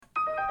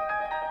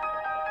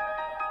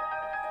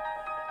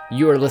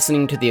You are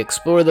listening to the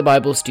Explore the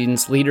Bible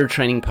Students Leader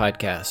Training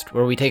Podcast,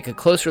 where we take a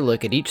closer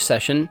look at each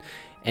session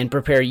and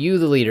prepare you,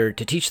 the leader,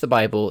 to teach the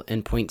Bible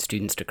and point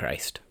students to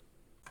Christ.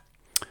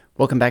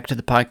 Welcome back to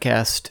the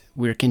podcast.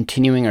 We're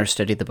continuing our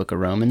study of the book of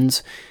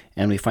Romans,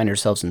 and we find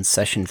ourselves in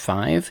session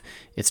 5.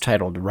 It's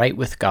titled Right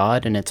with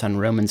God, and it's on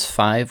Romans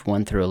 5,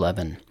 1 through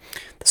 11.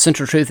 The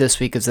central truth this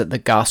week is that the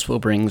gospel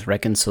brings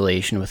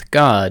reconciliation with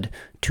God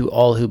to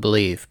all who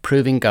believe,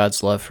 proving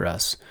God's love for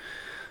us.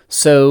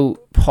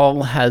 So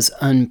Paul has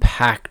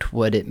unpacked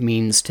what it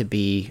means to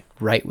be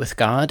right with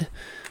God,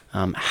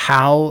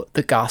 how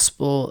the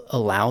gospel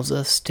allows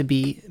us to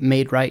be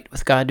made right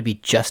with God, to be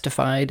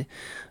justified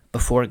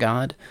before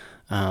God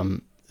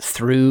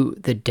through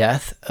the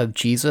death of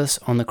Jesus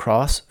on the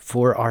cross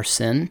for our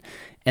sin.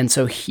 And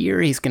so here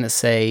he's going to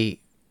say,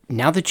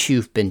 now that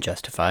you've been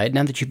justified,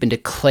 now that you've been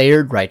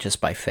declared righteous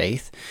by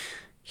faith,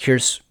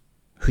 here's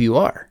who you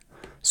are.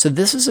 So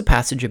this is a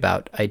passage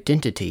about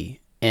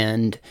identity,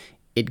 and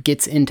it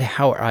gets into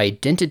how our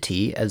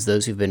identity as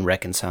those who've been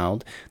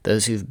reconciled,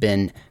 those who've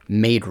been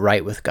made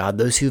right with God,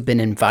 those who've been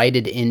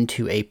invited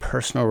into a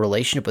personal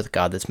relationship with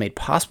God that's made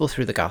possible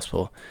through the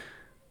gospel,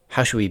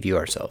 how should we view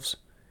ourselves?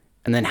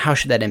 And then how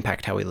should that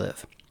impact how we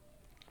live?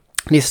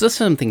 And he says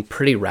something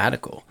pretty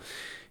radical.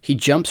 He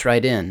jumps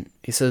right in.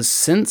 He says,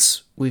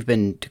 since we've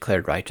been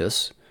declared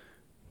righteous,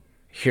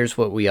 here's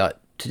what we ought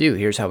to do.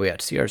 Here's how we ought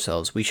to see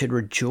ourselves. We should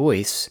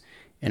rejoice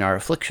in our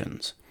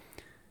afflictions.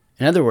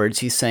 In other words,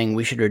 he's saying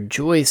we should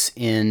rejoice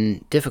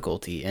in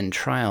difficulty, in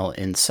trial,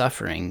 in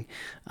suffering.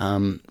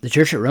 The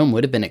church at Rome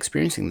would have been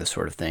experiencing this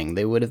sort of thing.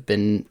 There would have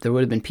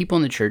been people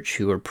in the church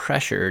who were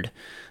pressured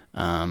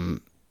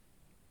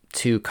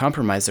to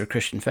compromise their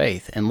Christian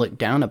faith and looked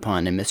down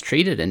upon and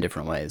mistreated in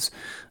different ways.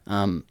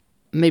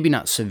 Maybe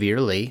not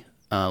severely,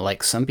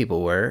 like some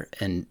people were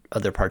in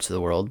other parts of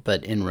the world,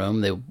 but in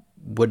Rome they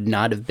would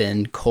not have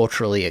been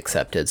culturally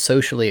accepted,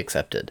 socially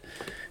accepted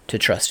to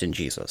trust in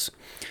Jesus.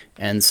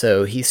 And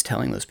so he's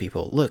telling those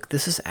people, look,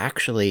 this is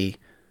actually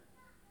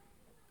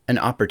an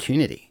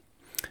opportunity.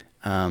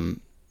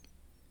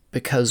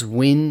 Because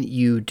when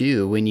you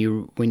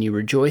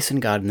rejoice in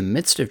God in the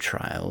midst of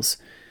trials,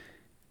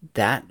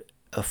 that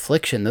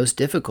affliction, those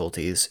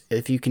difficulties,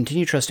 if you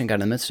continue trusting God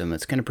in the midst of them,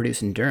 it's going to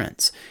produce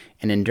endurance.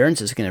 And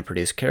endurance is going to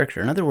produce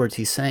character. In other words,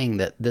 he's saying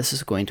that this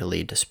is going to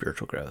lead to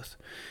spiritual growth.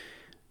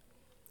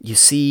 You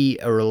see,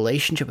 a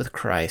relationship with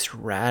Christ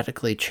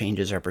radically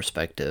changes our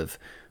perspective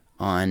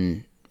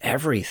on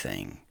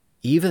everything,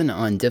 even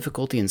on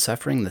difficulty and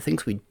suffering, the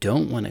things we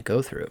don't want to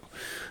go through.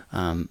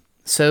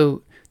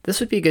 So this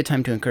would be a good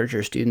time to encourage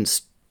our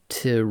students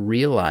to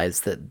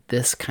realize that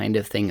this kind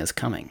of thing is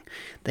coming.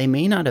 They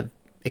may not have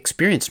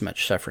experienced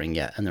much suffering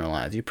yet in their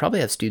lives. You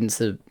probably have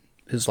students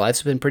whose lives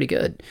have been pretty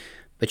good,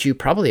 but you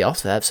probably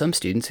also have some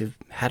students who've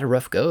had a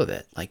rough go of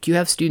it. Like, you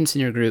have students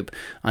in your group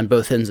on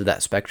both ends of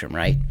that spectrum,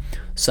 right?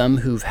 Some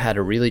who've had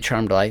a really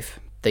charmed life.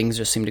 Things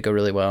just seem to go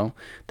really well.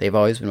 They've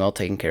always been well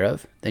taken care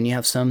of. Then you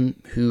have some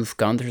who've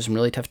gone through some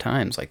really tough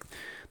times, like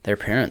their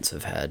parents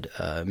have had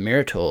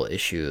marital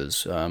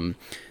issues.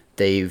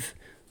 They've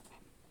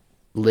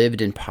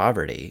lived in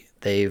poverty.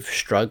 They've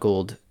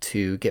struggled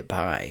to get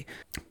by.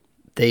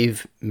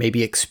 They've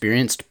maybe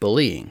experienced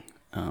bullying.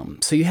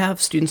 So you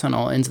have students on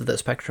all ends of the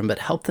spectrum, but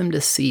help them to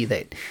see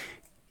that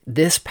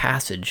this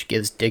passage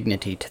gives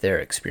dignity to their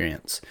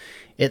experience.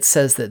 It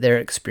says that their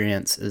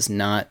experience is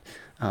not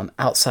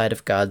outside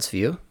of God's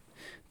view,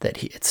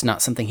 that it's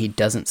not something he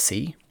doesn't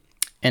see,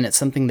 and it's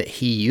something that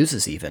he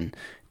uses even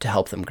to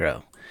help them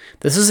grow.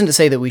 This isn't to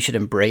say that we should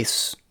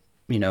embrace,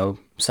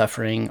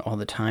 suffering all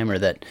the time, or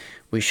that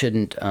we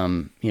shouldn't,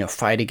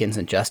 fight against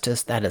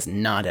injustice. That is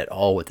not at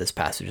all what this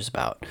passage is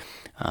about.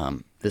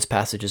 This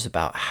passage is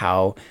about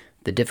how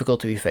the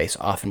difficulty we face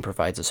often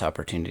provides us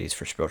opportunities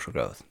for spiritual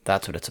growth.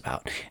 That's what it's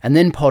about. And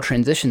then Paul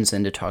transitions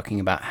into talking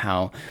about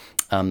how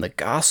the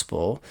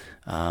gospel,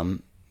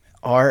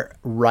 our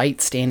right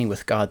standing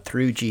with God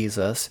through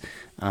Jesus,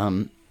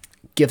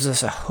 gives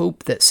us a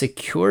hope that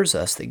secures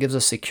us, that gives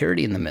us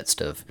security in the midst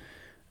of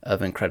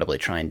incredibly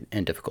trying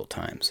and difficult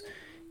times.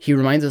 He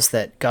reminds us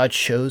that God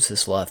shows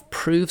his love,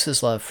 proves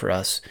his love for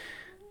us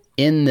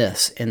in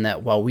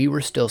that while we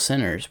were still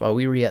sinners, while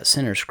we were yet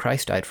sinners,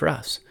 Christ died for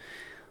us.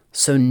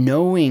 So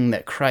knowing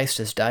that Christ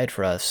has died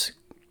for us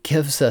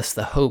gives us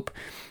the hope,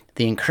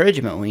 the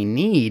encouragement we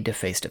need to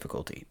face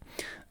difficulty.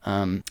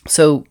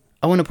 So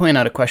I want to point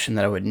out a question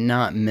that I would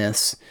not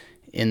miss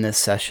in this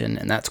session,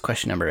 and that's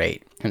question number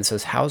 8. And it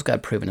says, how has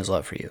God proven his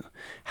love for you?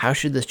 How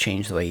should this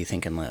change the way you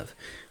think and live?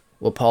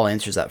 Well, Paul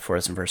answers that for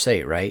us in verse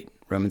 8, right?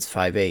 Romans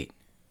 5:8.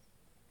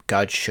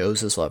 God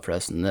shows his love for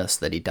us in this,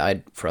 that he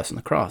died for us on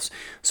the cross.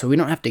 So we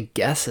don't have to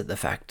guess at the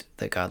fact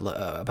that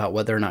about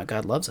whether or not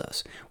God loves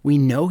us. We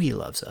know he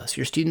loves us.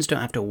 Your students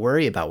don't have to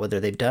worry about whether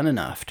they've done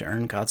enough to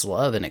earn God's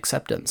love and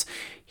acceptance.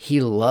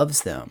 He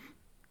loves them,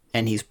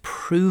 and he's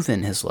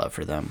proven his love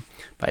for them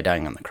by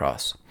dying on the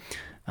cross.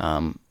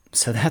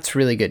 So that's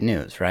really good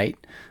news, right?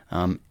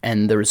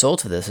 And the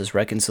result of this is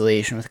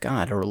reconciliation with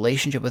God, a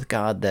relationship with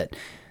God that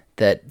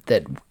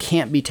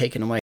can't be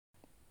taken away.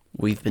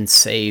 We've been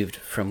saved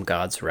from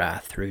God's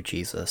wrath through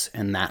Jesus,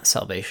 and that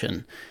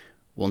salvation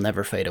will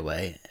never fade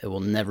away. It will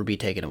never be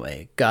taken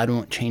away. God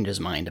won't change his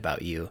mind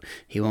about you.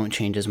 He won't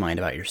change his mind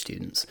about your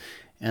students.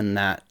 And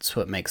that's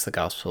what makes the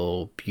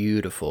gospel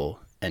beautiful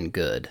and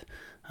good.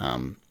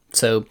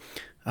 So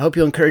I hope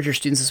you'll encourage your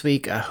students this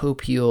week. I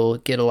hope you'll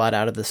get a lot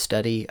out of the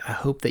study. I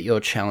hope that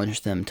you'll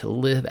challenge them to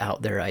live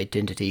out their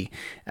identity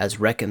as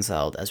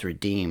reconciled, as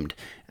redeemed,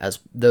 as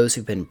those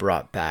who've been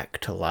brought back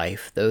to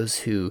life,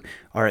 those who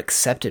are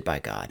accepted by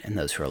God, and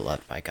those who are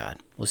loved by God.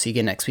 We'll see you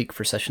again next week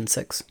for Session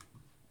 6.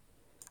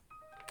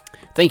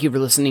 Thank you for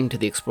listening to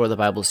the Explore the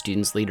Bible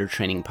Students Leader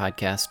Training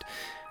Podcast,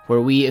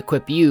 where we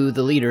equip you,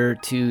 the leader,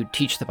 to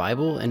teach the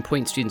Bible and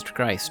point students to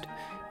Christ.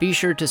 Be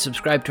sure to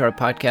subscribe to our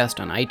podcast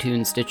on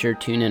iTunes, Stitcher,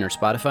 TuneIn, or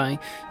Spotify.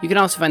 You can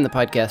also find the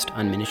podcast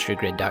on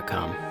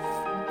ministrygrid.com.